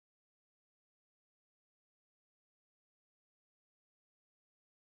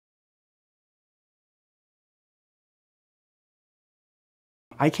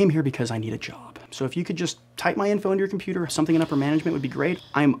I came here because I need a job. So if you could just type my info into your computer, something in upper management would be great.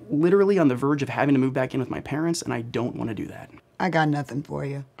 I'm literally on the verge of having to move back in with my parents, and I don't want to do that. I got nothing for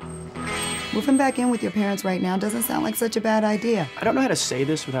you. Moving back in with your parents right now doesn't sound like such a bad idea. I don't know how to say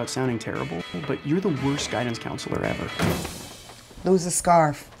this without sounding terrible, but you're the worst guidance counselor ever. Lose a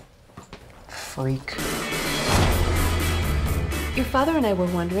scarf. Freak. Your father and I were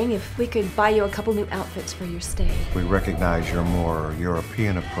wondering if we could buy you a couple new outfits for your stay. We recognize your more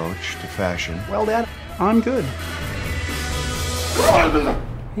European approach to fashion. Well, Dad, I'm good. Are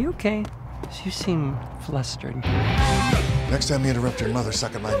you okay? You seem flustered. Next time you interrupt your mother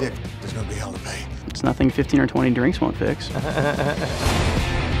sucking my dick, there's gonna be hell to pay. It's nothing 15 or 20 drinks won't fix.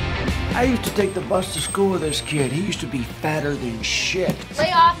 I used to take the bus to school with this kid. He used to be fatter than shit.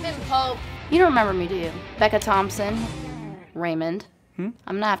 Lay off him, Pope. You don't remember me, do you? Becca Thompson, Raymond. I'm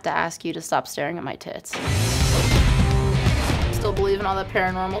gonna have to ask you to stop staring at my tits. Still believe in all that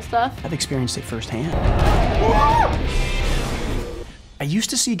paranormal stuff? I've experienced it firsthand. I used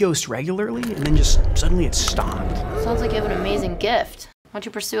to see ghosts regularly, and then just suddenly it stopped. Sounds like you have an amazing gift. Why don't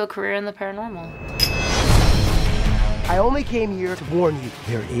you pursue a career in the paranormal? I only came here to warn you.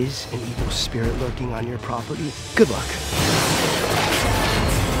 There is an evil spirit lurking on your property. Good luck.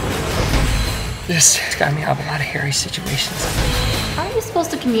 This has got me out of a lot of hairy situations. How are you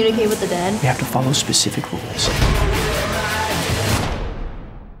supposed to communicate with the dead? You have to follow specific rules.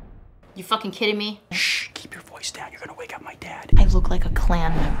 You fucking kidding me? Shh, keep your voice down. You're gonna wake up my dad. I look like a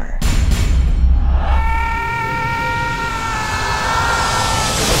Klan member.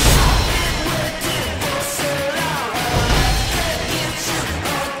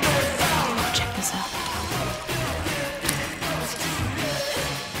 Check this out.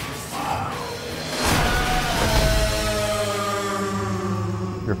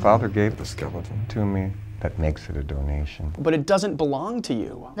 Your father gave the skeleton to me. That makes it a donation. But it doesn't belong to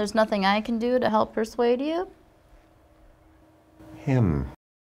you. There's nothing I can do to help persuade you? Him.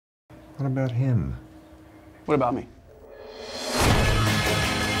 What about him? What about me?